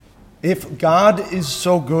If God is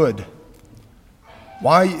so good,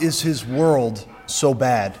 why is his world so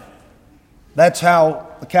bad? That's how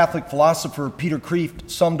the Catholic philosopher Peter Kreeft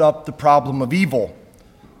summed up the problem of evil,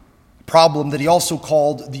 a problem that he also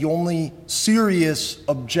called the only serious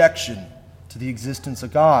objection to the existence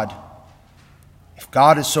of God. If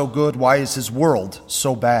God is so good, why is his world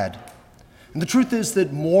so bad? And the truth is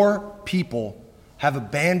that more people have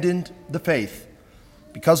abandoned the faith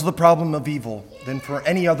because of the problem of evil than for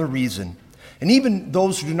any other reason. And even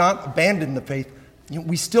those who do not abandon the faith,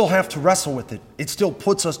 we still have to wrestle with it. It still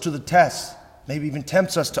puts us to the test, maybe even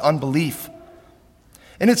tempts us to unbelief.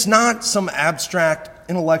 And it's not some abstract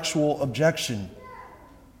intellectual objection.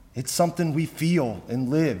 It's something we feel and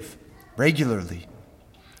live regularly.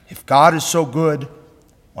 If God is so good,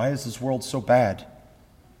 why is this world so bad?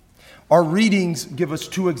 Our readings give us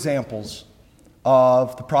two examples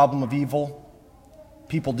of the problem of evil,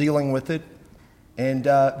 people dealing with it, and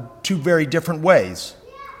two very different ways.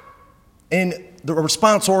 In the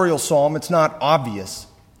responsorial psalm, it's not obvious,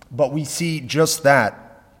 but we see just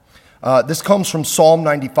that. This comes from Psalm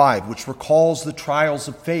 95, which recalls the trials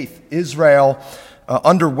of faith Israel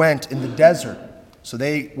underwent in the desert. So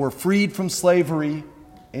they were freed from slavery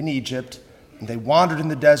in Egypt, and they wandered in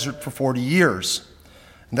the desert for 40 years.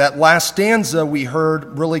 And that last stanza we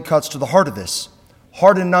heard really cuts to the heart of this.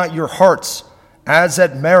 Harden not your hearts, as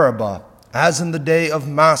at Meribah, as in the day of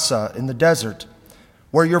Massah in the desert,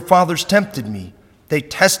 where your fathers tempted me. They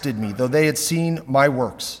tested me, though they had seen my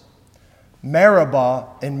works. Meribah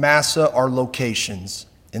and Massah are locations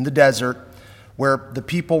in the desert where the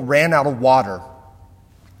people ran out of water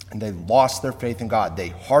and they lost their faith in God. They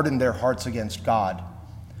hardened their hearts against God.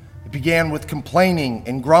 It began with complaining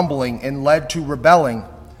and grumbling and led to rebelling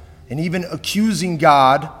and even accusing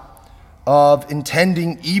God of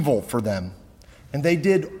intending evil for them. And they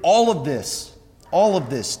did all of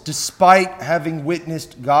this, despite having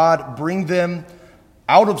witnessed God bring them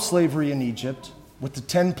out of slavery in Egypt with the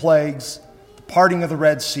 10 plagues, the parting of the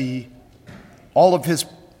Red Sea, all of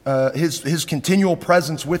his continual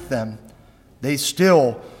presence with them. They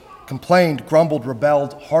still complained, grumbled,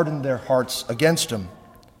 rebelled, hardened their hearts against him.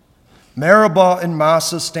 Meribah and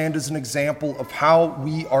Massah stand as an example of how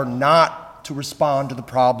we are not to respond to the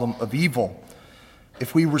problem of evil.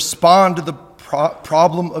 If we respond to the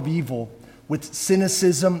problem of evil with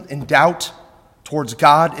cynicism and doubt towards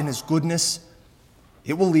God and his goodness,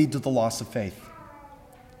 it will lead to the loss of faith.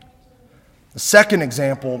 The second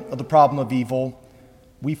example of the problem of evil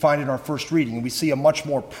we find in our first reading. We see a much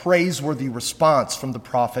more praiseworthy response from the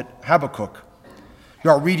prophet Habakkuk.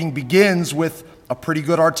 Our reading begins with a pretty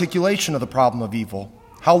good articulation of the problem of evil.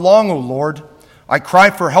 How long, O Lord? I cry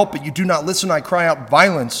for help, but you do not listen. I cry out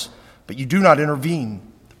violence, but you do not intervene.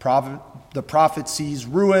 The prophet sees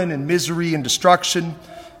ruin and misery and destruction,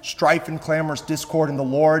 strife and clamorous discord, and the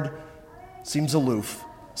Lord seems aloof,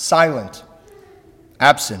 silent,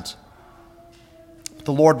 absent.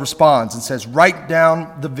 The Lord responds and says, write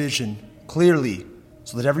down the vision clearly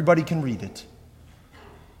so that everybody can read it.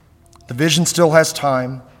 The vision still has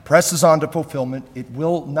time, presses on to fulfillment. It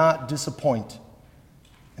will not disappoint.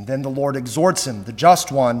 And then the Lord exhorts him, the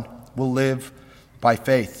just one will live by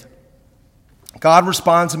faith. God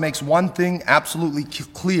responds and makes one thing absolutely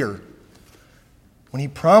clear. When he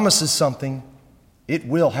promises something, it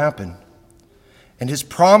will happen. And his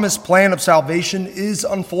promised plan of salvation is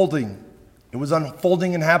unfolding. It was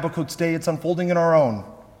unfolding in Habakkuk's day. It's unfolding in our own.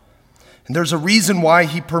 And there's a reason why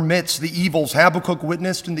he permits the evils Habakkuk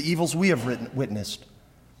witnessed and the evils we have witnessed.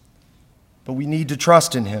 But we need to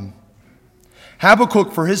trust in him.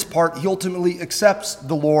 Habakkuk, for his part, he ultimately accepts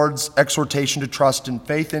the Lord's exhortation to trust in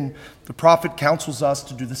faith, and the prophet counsels us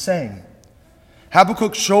to do the same.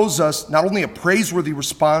 Habakkuk shows us not only a praiseworthy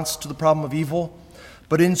response to the problem of evil,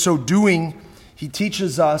 but in so doing, he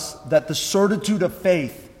teaches us that the certitude of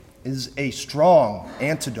faith is a strong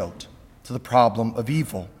antidote to the problem of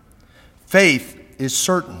evil. Faith is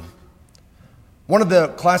certain. One of the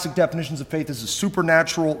classic definitions of faith is a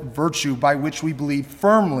supernatural virtue by which we believe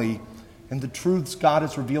firmly in the truths God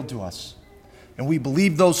has revealed to us. And we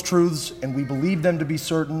believe those truths, and we believe them to be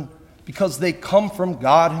certain because they come from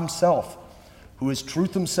God himself, who is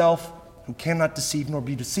truth himself, who cannot deceive nor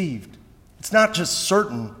be deceived. It's not just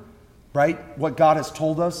certain, right, what God has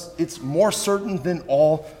told us. It's more certain than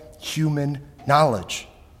all human knowledge.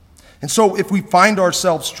 And so if we find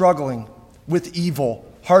ourselves struggling with evil,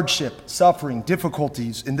 hardship, suffering,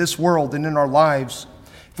 difficulties in this world and in our lives,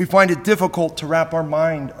 if we find it difficult to wrap our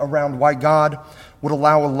mind around why God would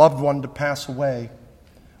allow a loved one to pass away,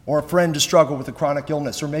 or a friend to struggle with a chronic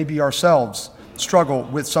illness, or maybe ourselves struggle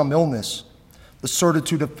with some illness, the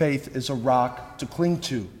certitude of faith is a rock to cling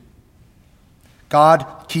to.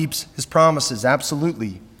 God keeps his promises,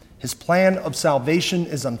 absolutely. His plan of salvation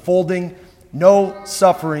is unfolding. No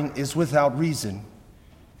suffering is without reason.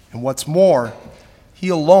 And what's more, he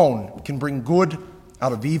alone can bring good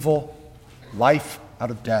out of evil, life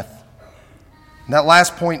out of death. And that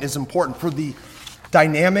last point is important for the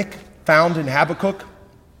dynamic found in Habakkuk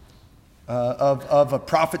of a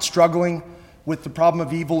prophet struggling with the problem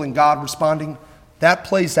of evil and God responding. That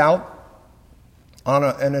plays out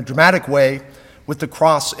in a dramatic way with the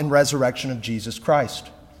cross and resurrection of Jesus Christ.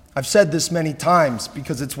 I've said this many times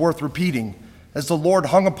because it's worth repeating. As the Lord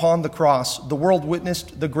hung upon the cross, the world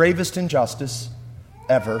witnessed the gravest injustice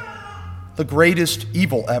ever, the greatest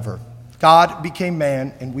evil ever. God became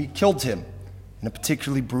man, and we killed him in a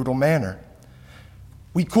particularly brutal manner.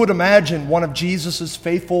 We could imagine one of Jesus'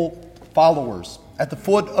 faithful followers at the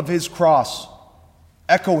foot of his cross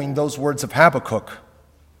echoing those words of Habakkuk.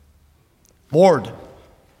 Lord,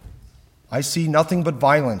 I see nothing but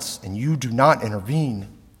violence, and you do not intervene.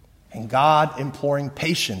 And God imploring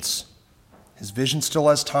patience. His vision still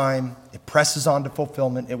has time. It presses on to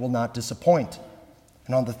fulfillment. It will not disappoint.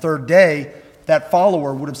 And on the third day, that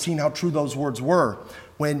follower would have seen how true those words were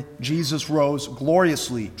when Jesus rose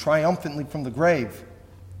gloriously, triumphantly from the grave.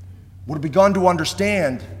 Would have begun to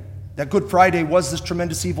understand that Good Friday was this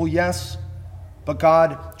tremendous evil, yes, but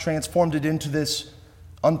God transformed it into this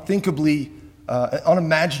unthinkably,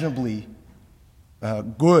 unimaginably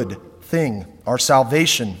good thing, our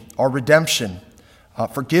salvation, our redemption,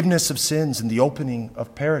 forgiveness of sins, and the opening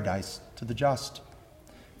of paradise to the just.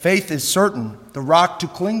 Faith is certain, the rock to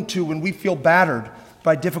cling to when we feel battered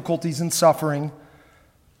by difficulties and suffering,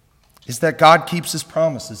 is that God keeps his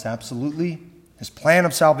promises, absolutely. His plan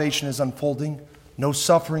of salvation is unfolding. No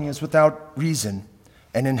suffering is without reason.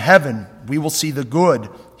 And in heaven, we will see the good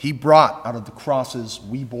he brought out of the crosses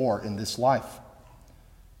we bore in this life.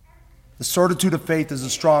 The certitude of faith is a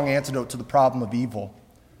strong antidote to the problem of evil,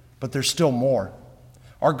 but there's still more.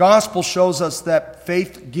 Our gospel shows us that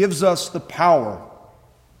faith gives us the power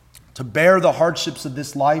to bear the hardships of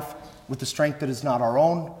this life with the strength that is not our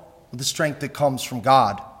own, with the strength that comes from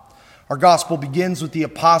God. Our gospel begins with the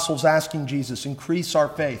apostles asking Jesus, increase our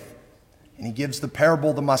faith. And he gives the parable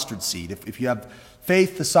of the mustard seed. If you have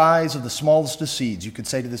faith the size of the smallest of seeds, you could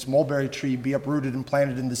say to this mulberry tree, be uprooted and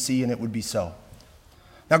planted in the sea, and it would be so.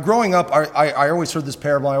 Now, growing up, I always heard this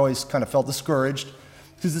parable. I always kind of felt discouraged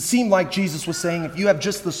because it seemed like Jesus was saying, if you have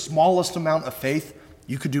just the smallest amount of faith,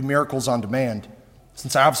 you could do miracles on demand.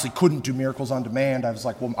 Since I obviously couldn't do miracles on demand, I was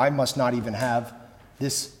like, well, I must not even have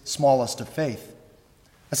this smallest of faith.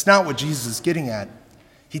 That's not what Jesus is getting at.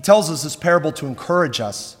 He tells us this parable to encourage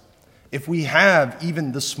us. If we have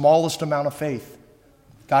even the smallest amount of faith,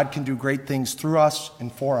 God can do great things through us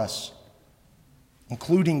and for us,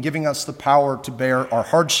 including giving us the power to bear our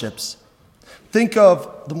hardships. Think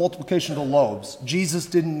of the multiplication of the loaves. Jesus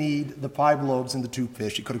didn't need the 5 loaves and the 2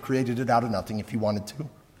 fish. He could have created it out of nothing if he wanted to.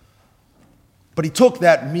 But he took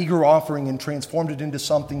that meager offering and transformed it into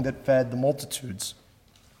something that fed the multitudes.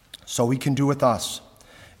 So he can do with us.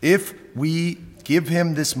 If we give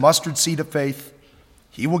him this mustard seed of faith,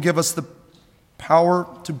 he will give us the power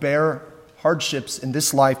to bear hardships in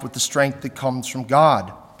this life with the strength that comes from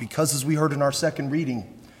God. Because, as we heard in our second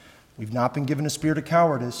reading, we've not been given a spirit of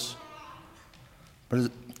cowardice,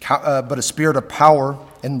 but a spirit of power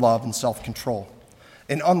and love and self-control.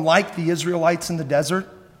 And unlike the Israelites in the desert,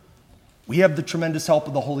 we have the tremendous help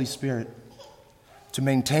of the Holy Spirit to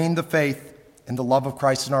maintain the faith and the love of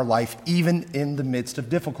Christ in our life, even in the midst of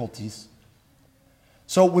difficulties.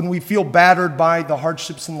 So when we feel battered by the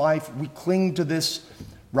hardships in life, we cling to this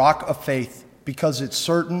rock of faith because it's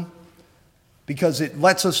certain, because it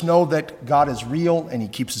lets us know that God is real and he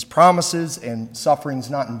keeps his promises and suffering's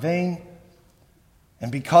not in vain,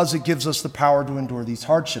 and because it gives us the power to endure these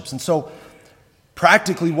hardships. And so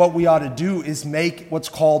practically what we ought to do is make what's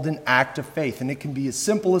called an act of faith. And it can be as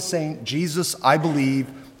simple as saying, Jesus, I believe,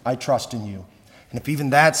 I trust in you. And if even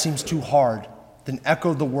that seems too hard, then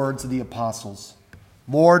echo the words of the apostles.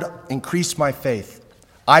 Lord, increase my faith.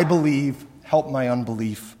 I believe, help my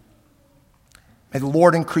unbelief. May the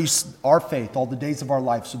Lord increase our faith all the days of our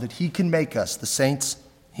life so that he can make us the saints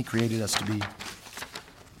he created us to be.